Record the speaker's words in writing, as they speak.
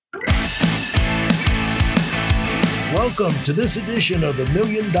Welcome to this edition of the $1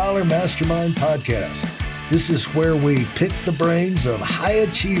 Million Mastermind Podcast. This is where we pick the brains of high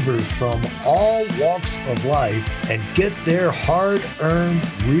achievers from all walks of life and get their hard-earned,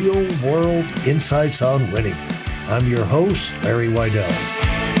 real-world insights on winning. I'm your host, Larry Weidel.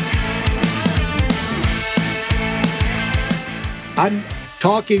 I'm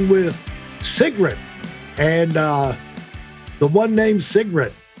talking with Sigrun, and the one named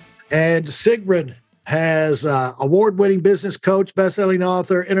Sigrun. And Sigrun has award-winning business coach, best-selling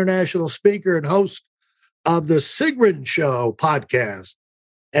author, international speaker, and host of the Sigrun Show podcast.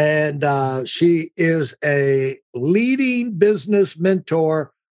 And she is a leading business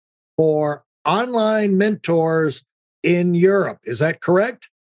mentor for online mentors in Europe. Is that correct?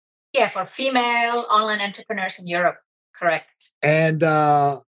 Yeah, for female online entrepreneurs in Europe. Correct. And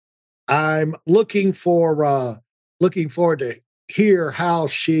I'm looking forward to hear how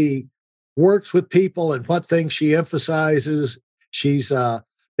she works with people and what things she emphasizes. She's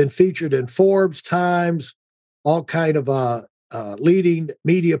been featured in Forbes, Times, all kind of leading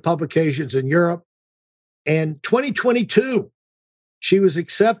media publications in Europe. And 2022, she was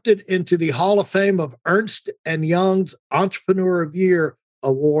accepted into the Hall of Fame of Ernst & Young's Entrepreneur of the Year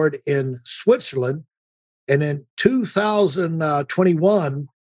Award in Switzerland. And in 2021,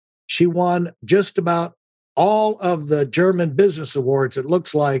 she won just about all of the German business awards. It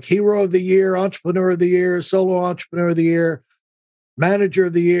looks like Hero of the Year, Entrepreneur of the Year, Solo Entrepreneur of the Year, Manager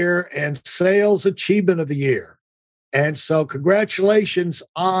of the Year, and Sales Achievement of the Year. And so congratulations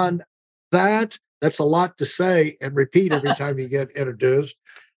on that. That's a lot to say and repeat every time you get introduced.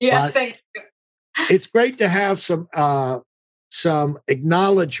 Yeah, thank you. It's great to have some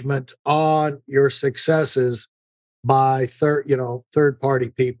acknowledgement on your successes by third-party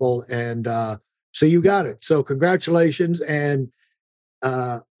people. And so you got it. So congratulations. And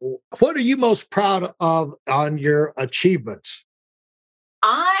what are you most proud of on your achievements?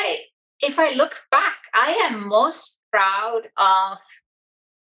 If I look back, I am most proud of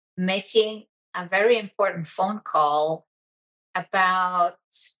making a very important phone call about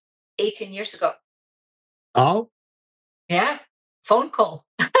 18 years ago. Oh? Yeah, phone call.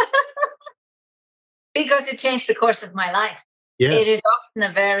 Because it changed the course of my life. Yeah. It is often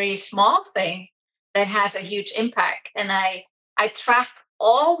a very small thing that has a huge impact. And I track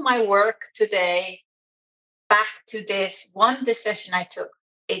all my work today back to this one decision I took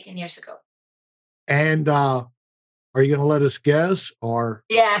 18 years ago. And are you going to let us guess or?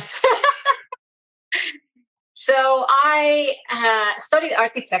 Yes. So I studied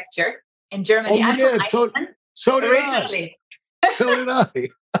architecture in Germany. I'm from Iceland. So did originally. So did I.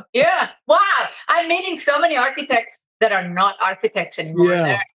 Yeah. Wow. I'm meeting so many architects that are not architects anymore.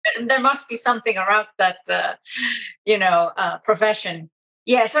 Yeah. There must be something around that, profession.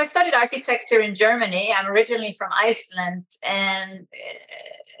 Yeah. So I studied architecture in Germany. I'm originally from Iceland. And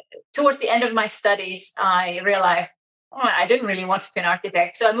towards the end of my studies, I realized I didn't really want to be an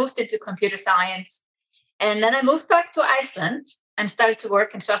architect. So I moved into computer science. And then I moved back to Iceland and started to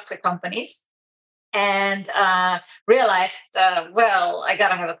work in software companies. And realized, I got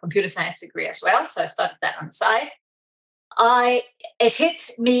to have a computer science degree as well. So I started that on the side. It hit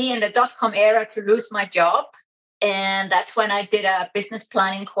me in the .com era to lose my job. And that's when I did a business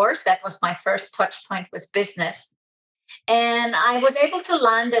planning course. That was my first touch point with business. And I was able to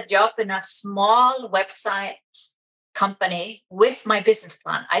land a job in a small website company with my business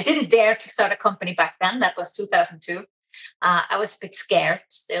plan. I didn't dare to start a company back then. That was 2002. I was a bit scared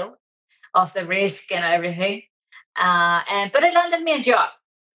still of the risk and everything. But it landed me a job.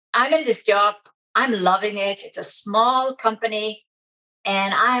 I'm in this job. I'm loving it. It's a small company.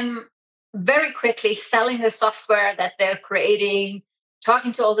 And I'm very quickly selling the software that they're creating,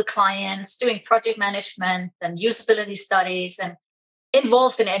 talking to all the clients, doing project management and usability studies, and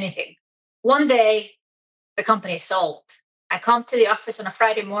involved in anything. One day, the company is sold. I come to the office on a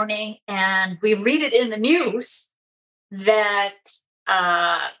Friday morning and we read it in the news that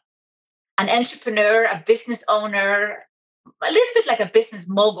an entrepreneur, a business owner, a little bit like a business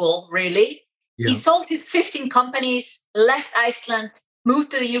mogul, really. Yeah. He sold his 15 companies, left Iceland,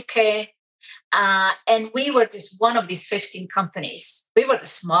 moved to the UK, and we were just one of these 15 companies. We were the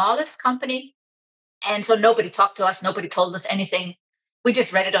smallest company, and so nobody talked to us, nobody told us anything. We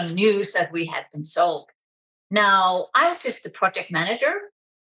just read it on the news that we had been sold. Now, I was just the project manager,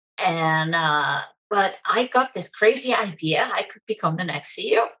 and but I got this crazy idea I could become the next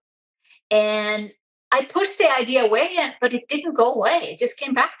CEO. And I pushed the idea away, but it didn't go away. It just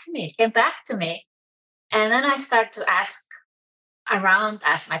came back to me. And then I started to ask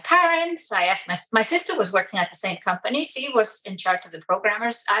my parents. I asked my sister was working at the same company. She was in charge of the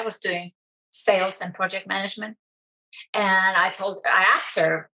programmers. I was doing sales and project management. And I asked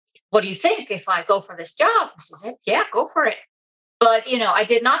her, what do you think if I go for this job? She said, yeah, go for it. But, I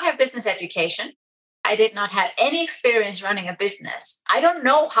did not have business education. I did not have any experience running a business. I don't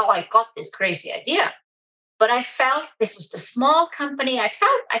know how I got this crazy idea, but I felt this was the small company. I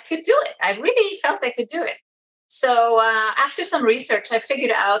felt I could do it. I really felt I could do it. So after some research, I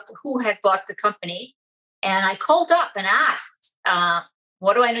figured out who had bought the company. And I called up and asked,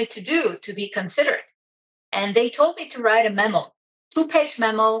 what do I need to do to be considered? And they told me to write a memo, 2-page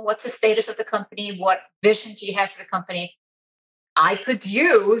memo. What's the status of the company? What vision do you have for the company? I could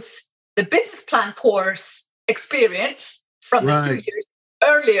use the business plan course experience from the 2 Right. years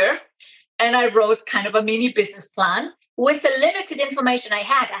earlier. And I wrote kind of a mini business plan with the limited information I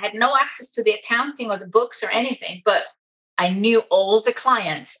had. I had no access to the accounting or the books or anything, but I knew all the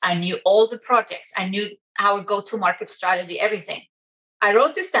clients. I knew all the projects. I knew our go-to-market strategy, everything. I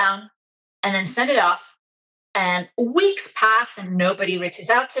wrote this down and then sent it off. And weeks pass and nobody reaches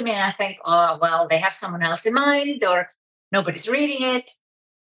out to me. And I think, oh, well, they have someone else in mind or nobody's reading it.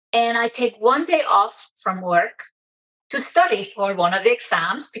 And I take one day off from work to study for one of the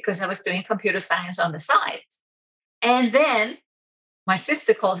exams because I was doing computer science on the side. And then my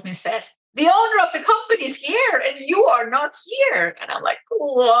sister calls me and says, the owner of the company is here and you are not here. And I'm like,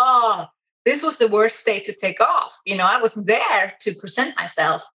 whoa, this was the worst day to take off. I wasn't there to present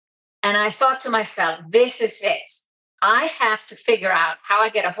myself. And I thought to myself, this is it. I have to figure out how I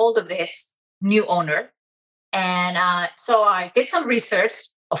get a hold of this new owner. And so I did some research.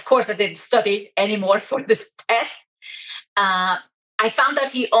 Of course, I didn't study anymore for this test. I found out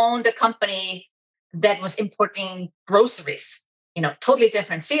he owned a company that was importing groceries, totally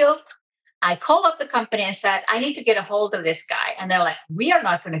different field. I called up the company and said, I need to get a hold of this guy. And they're like, we are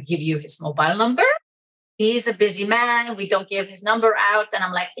not going to give you his mobile number. He's a busy man. We don't give his number out. And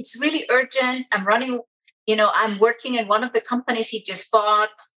I'm like, it's really urgent. I'm I'm working in one of the companies he just bought,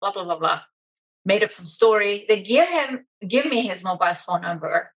 blah, blah, blah, blah. Made up some story. They give me his mobile phone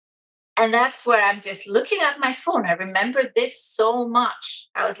number. And that's where I'm just looking at my phone. I remember this so much.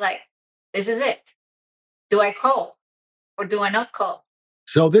 I was like, this is it. Do I call or do I not call?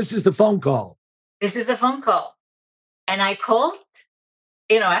 So this is the phone call. This is the phone call. And I called,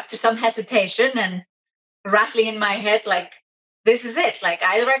 after some hesitation and rattling in my head, like, this is it. Like,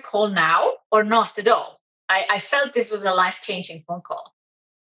 either I call now or not at all. I felt this was a life-changing phone call.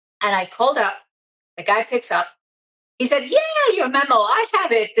 And I called up. The guy picks up. He said, yeah, your memo, I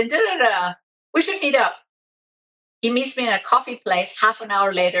have it. And da-da-da. We should meet up. He meets me in a coffee place half an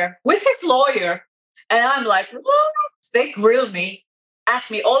hour later with his lawyer. And I'm like, what? They grill me,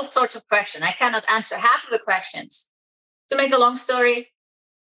 ask me all sorts of questions. I cannot answer half of the questions. To make a long story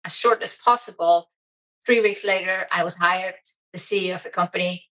as short as possible, 3 weeks later, I was hired the CEO of the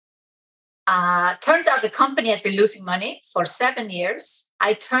company. Turns out the company had been losing money for 7 years.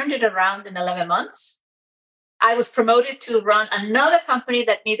 I turned it around in 11 months. I was promoted to run another company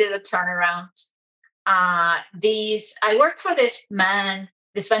that needed a turnaround. I worked for this man,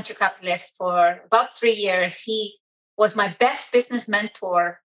 this venture capitalist, for about 3 years. He was my best business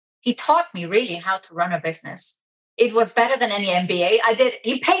mentor. He taught me really how to run a business. It was better than any MBA.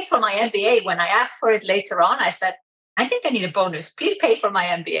 He paid for my MBA. When I asked for it later on, I said, I think I need a bonus. Please pay for my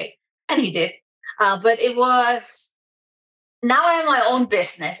MBA. And he did. But it was, now I have my own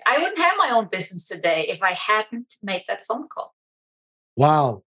business. I wouldn't have my own business today if I hadn't made that phone call.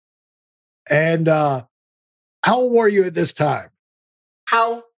 Wow. And how old were you at this time?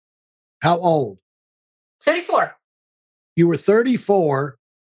 How old? 34. You were 34.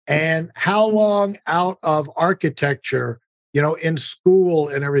 And how long out of architecture, in school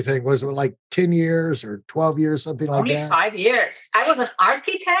and everything? Was it like 10 years or 12 years, something like Only that? 5 years. I was an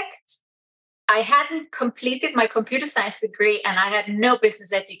architect. I hadn't completed my computer science degree and I had no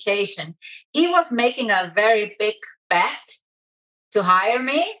business education. He was making a very big bet to hire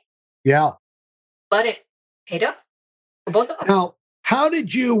me. Yeah. But it paid off for both of us. Now, how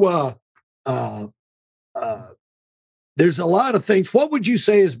did you, there's a lot of things. What would you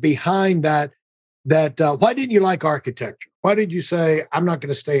say is behind that, why didn't you like architecture? Why did you say, I'm not going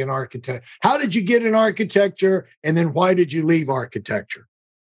to stay in architecture? How did you get in architecture? And then why did you leave architecture?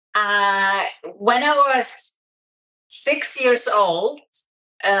 When I was 6 years old,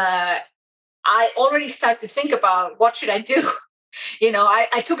 I already started to think about what should I do.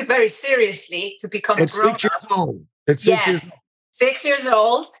 I took it very seriously to become a grown-up. 6 years old. At 6 years old. 6 years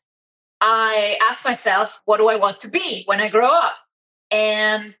old. I asked myself, what do I want to be when I grow up?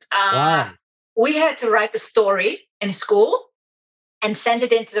 And Wow. We had to write the story in school and send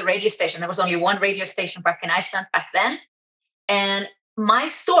it into the radio station. There was only one radio station back in Iceland back then. And my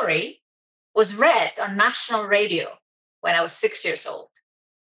story was read on national radio when I was 6 years old.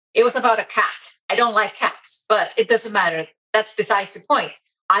 It was about a cat. I don't like cats, but it doesn't matter. That's besides the point.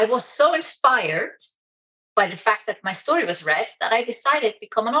 I was so inspired by the fact that my story was read that I decided to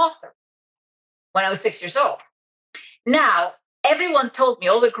become an author when I was 6 years old. Now, everyone told me,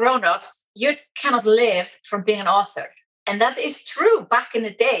 all the grown-ups, you cannot live from being an author. And that is true. Back in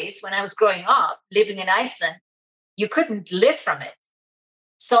the days when I was growing up, living in Iceland, you couldn't live from it.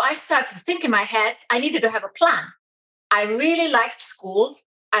 So I started to think in my head, I needed to have a plan. I really liked school.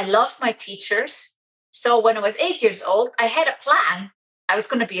 I loved my teachers. So when I was 8 years old, I had a plan. I was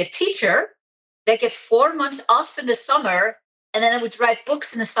going to be a teacher. They get 4 months off in the summer, and then I would write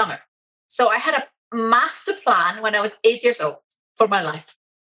books in the summer. So I had a master plan when I was 8 years old for my life.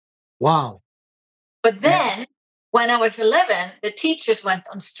 Wow. But then when I was 11, the teachers went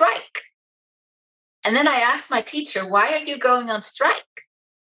on strike. And then I asked my teacher, why are you going on strike?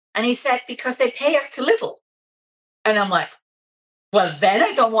 And he said, because they pay us too little. And I'm like, well, then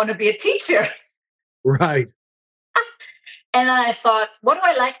I don't want to be a teacher. Right. And then I thought, what do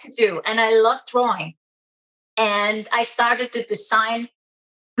I like to do? And I love drawing. And I started to design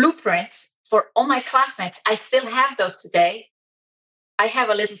blueprints for all my classmates. I still have those today. I have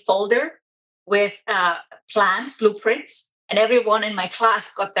a little folder with plans, blueprints, and everyone in my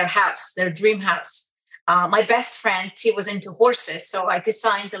class got their house, their dream house. My best friend, she was into horses. So I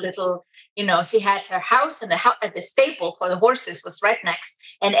designed a little, she had her house, and the stable for the horses was right next.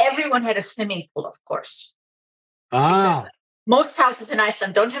 And everyone had a swimming pool, of course. Ah. Most houses in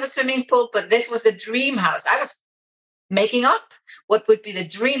Iceland don't have a swimming pool, but this was the dream house. I was making up what would be the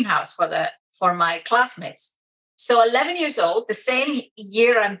dream house for my classmates. So 11 years old, the same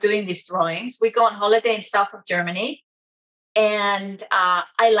year I'm doing these drawings, we go on holiday in south of Germany. And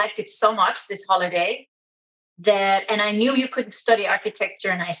I liked it so much, this holiday, and I knew you couldn't study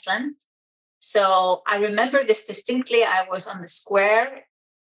architecture in Iceland. So I remember this distinctly. I was on the square,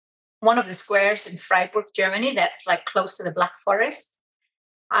 one of the squares in Freiburg, Germany, that's like close to the Black Forest.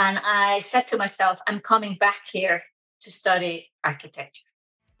 And I said to myself, I'm coming back here to study architecture.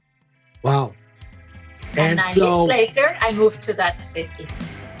 Wow. And 9 years later, I moved to that city.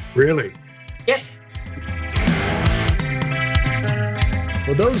 Really? Yes.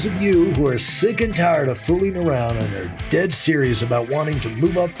 For those of you who are sick and tired of fooling around and are dead serious about wanting to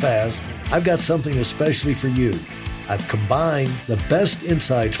move up fast, I've got something especially for you. I've combined the best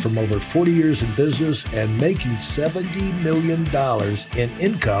insights from over 40 years in business and making $70 million in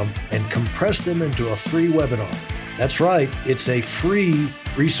income and compressed them into a free webinar. That's right, it's a free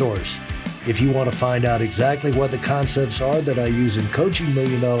resource. If you want to find out exactly what the concepts are that I use in coaching $1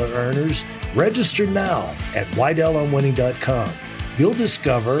 million earners, register now at WeidelOnWinning.com. You'll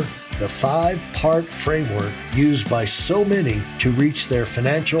discover the 5-part framework used by so many to reach their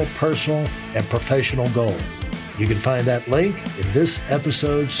financial, personal, and professional goals. You can find that link in this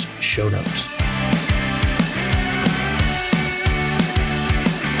episode's show notes.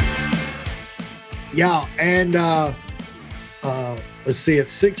 Yeah, and let's see, at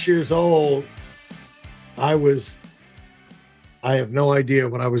 6 years old, I have no idea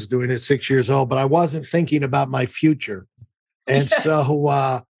what I was doing at 6 years old, but I wasn't thinking about my future. And so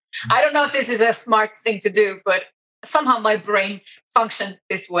I don't know if this is a smart thing to do, but somehow my brain functioned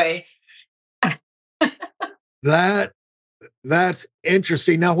this way. That's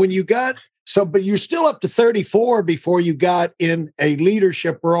interesting. Now, when you got but you're still up to 34 before you got in a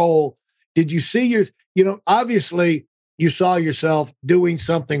leadership role. Did you see obviously you saw yourself doing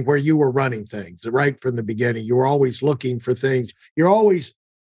something where you were running things right from the beginning. You were always looking for things. You're always,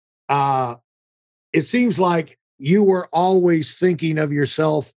 it seems like you were always thinking of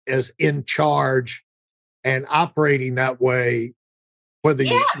yourself as in charge and operating that way, whether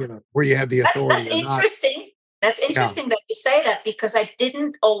where you had the authority. That's interesting. That's interesting that you say that, because I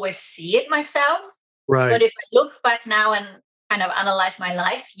didn't always see it myself. Right. But if I look back now and kind of analyze my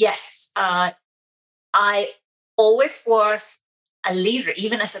life, yes, I always was a leader,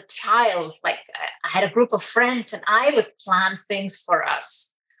 even as a child. Like I had a group of friends and I would plan things for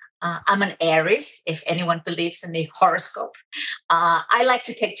us. I'm an Aries, if anyone believes in the horoscope. I like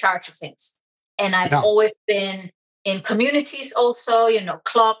to take charge of things. And I've always been in communities also,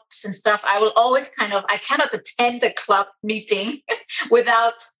 clubs and stuff. I will always I cannot attend a club meeting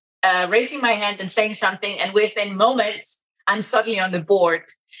without raising my hand and saying something. And within moments, I'm suddenly on the board.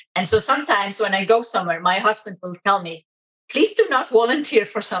 And so sometimes when I go somewhere, my husband will tell me, please do not volunteer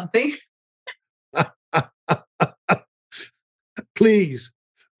for something. Please,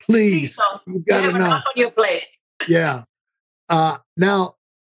 you've got enough on your plate. Yeah. Now,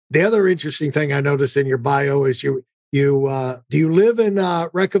 the other interesting thing I noticed in your bio is do you live in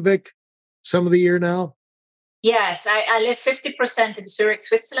Reykjavik some of the year now? Yes, I live 50% in Zurich,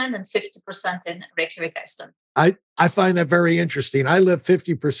 Switzerland, and 50% in Reykjavik, Iceland. I find that very interesting. I live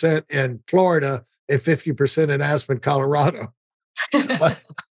 50% in Florida and 50% in Aspen, Colorado. But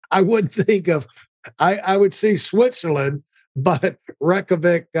I wouldn't think of, I would see Switzerland, but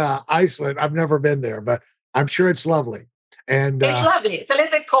Reykjavik, Iceland, I've never been there, but I'm sure it's lovely. And It's lovely. It's a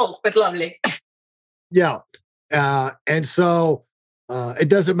little bit cold, but lovely. yeah. And so it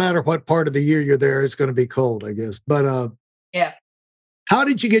doesn't matter what part of the year you're there, it's going to be cold, I guess. But Yeah. how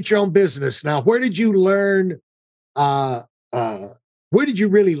did you get your own business? Now, where did you learn? Uh, uh, where did you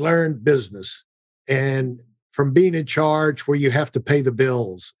really learn business? And from being in charge, where you have to pay the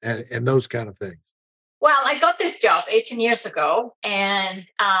bills and those kind of things. Well, I got this job 18 years ago, and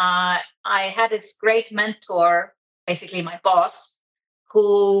I had this great mentor, basically my boss,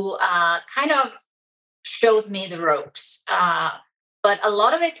 who kind of showed me the ropes. But a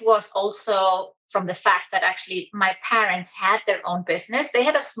lot of it was also from the fact that actually my parents had their own business. They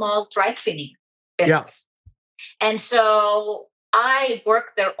had a small dry cleaning Yeah. business. And so I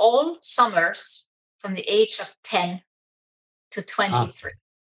worked there all summers from the age of 10 to Ah, 23.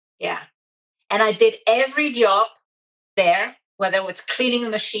 Yeah. And I did every job there, whether it was cleaning the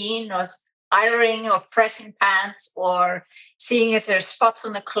machine or ironing or pressing pants or seeing if there's spots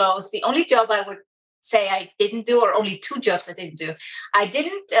on the clothes. The only job I would say I didn't do, or only two jobs I didn't do, I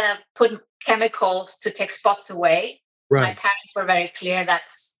didn't put chemicals to take spots away. My right. parents were very clear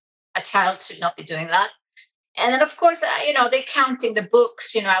that's a child should not be doing that. And then, of course, they counting the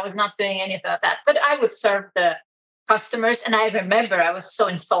books. I was not doing anything like that, but I would serve the customers. And I remember I was so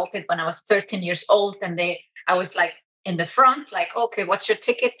insulted when I was 13 years old, and I was like in the front, like, okay, what's your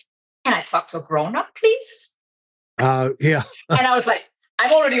ticket? Can I talk to a grown up, please? Yeah. And I was like,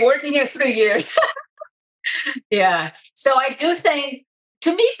 I'm already working here 3 years. Yeah. So I do think,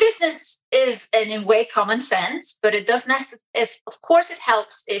 to me, business is in a way common sense, but it doesn't if of course it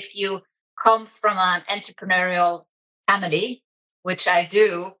helps if you come from an entrepreneurial family, which I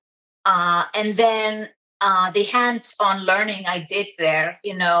do. And then the hands-on learning I did there,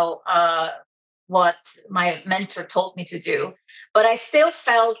 what my mentor told me to do. But I still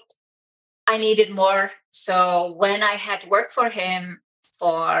felt I needed more. So when I had worked for him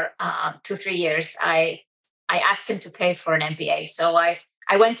for 2, 3 years, I asked him to pay for an MBA. So I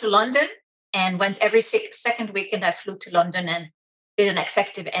went to London and went every second weekend. I flew to London and did an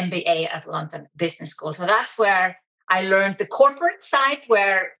executive MBA at London Business School. So that's where I learned the corporate side,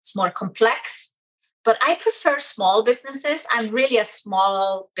 where it's more complex. But I prefer small businesses. I'm really a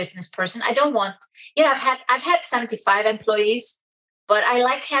small business person. I don't want, I've had 75 employees, but I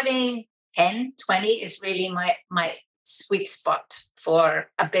like having 10, 20 is really my sweet spot for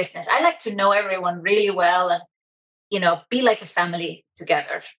a business. I like to know everyone really well and, be like a family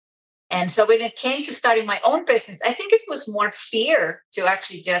together. And so when it came to starting my own business, I think it was more fear to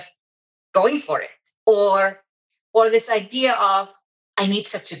actually just going for it, or this idea of I need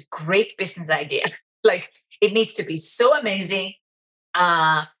such a great business idea. Like it needs to be so amazing.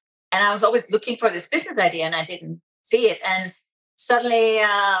 And I was always looking for this business idea and I didn't see it. And suddenly,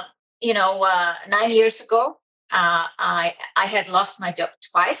 9 years ago, I had lost my job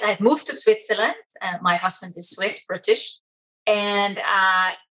twice. I had moved to Switzerland. My husband is Swiss, British. And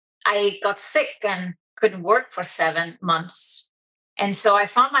I got sick and couldn't work for 7 months. And so I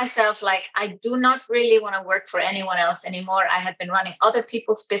found myself like, I do not really want to work for anyone else anymore. I had been running other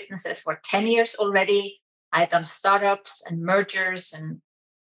people's businesses for 10 years already. I had done startups and mergers and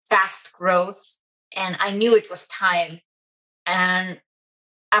fast growth. And I knew it was time. And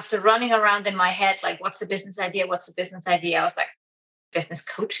after running around in my head, like, what's the business idea? What's the business idea? I was like, business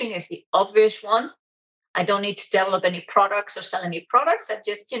coaching is the obvious one. I don't need to develop any products or sell any products. I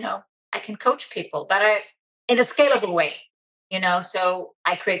just, I can coach people, but in a scalable way, so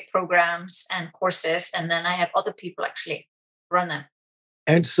I create programs and courses, and then I have other people actually run them.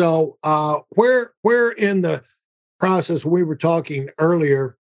 And so where in the process we were talking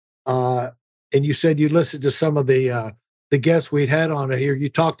earlier, and you said you listened to some of the guests we'd had on here. You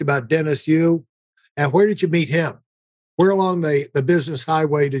talked about Dennis Yu, and where did you meet him? Where along the business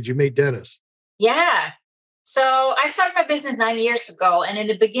highway did you meet Dennis? Yeah. So I started my business 9 years ago. And in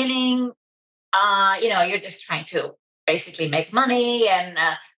the beginning, you're just trying to basically make money.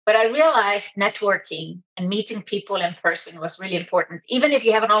 But I realized networking and meeting people in person was really important. Even if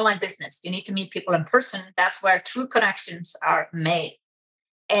you have an online business, you need to meet people in person. That's where true connections are made.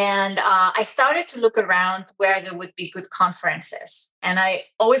 And I started to look around where there would be good conferences. And I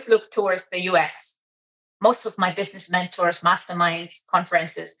always look towards the US. Most of my business mentors, masterminds,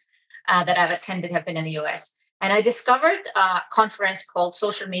 conferences that I've attended have been in the US. And I discovered a conference called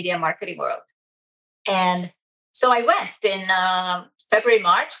Social Media Marketing World. And So I went in February,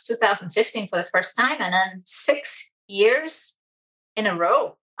 March 2015 for the first time. And then 6 years in a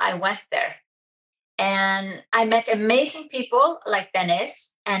row, I went there. And I met amazing people like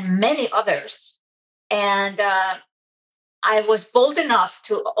Dennis and many others. And I was bold enough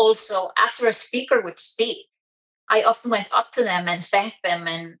to also, after a speaker would speak, I often went up to them and thanked them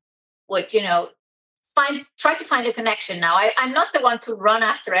and would, try to find a connection. Now, I'm not the one to run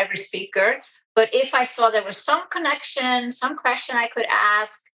after every speaker, but if I saw there was some connection, some question I could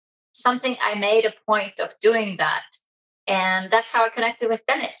ask, something, I made a point of doing that. And that's how I connected with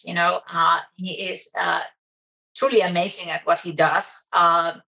Dennis. He is truly amazing at what he does.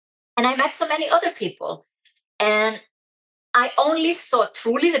 And I met so many other people. And I only saw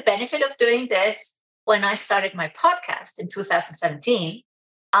truly the benefit of doing this when I started my podcast in 2017.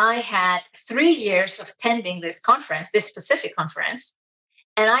 I had 3 years of attending this specific conference,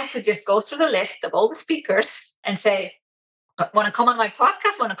 and I could just go through the list of all the speakers and say, want to come on my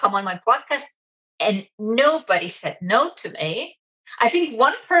podcast? And nobody said no to me. I think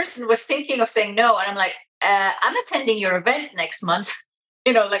one person was thinking of saying no, and I'm like, I'm attending your event next month.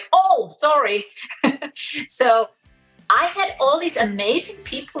 Oh, sorry. So I had all these amazing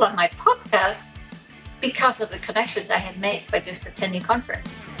people on my podcast because of the connections I had made by just attending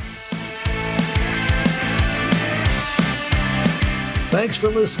conferences. Thanks for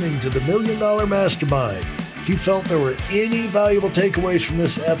listening to the $1 Million Mastermind. If you felt there were any valuable takeaways from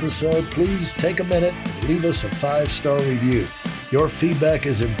this episode, please take a minute and leave us a 5-star review. Your feedback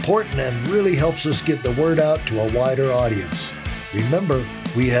is important and really helps us get the word out to a wider audience. Remember,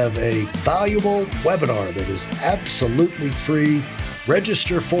 we have a valuable webinar that is absolutely free.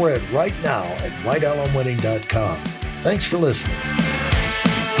 Register for it right now at whitealumwinning.com. Thanks for listening.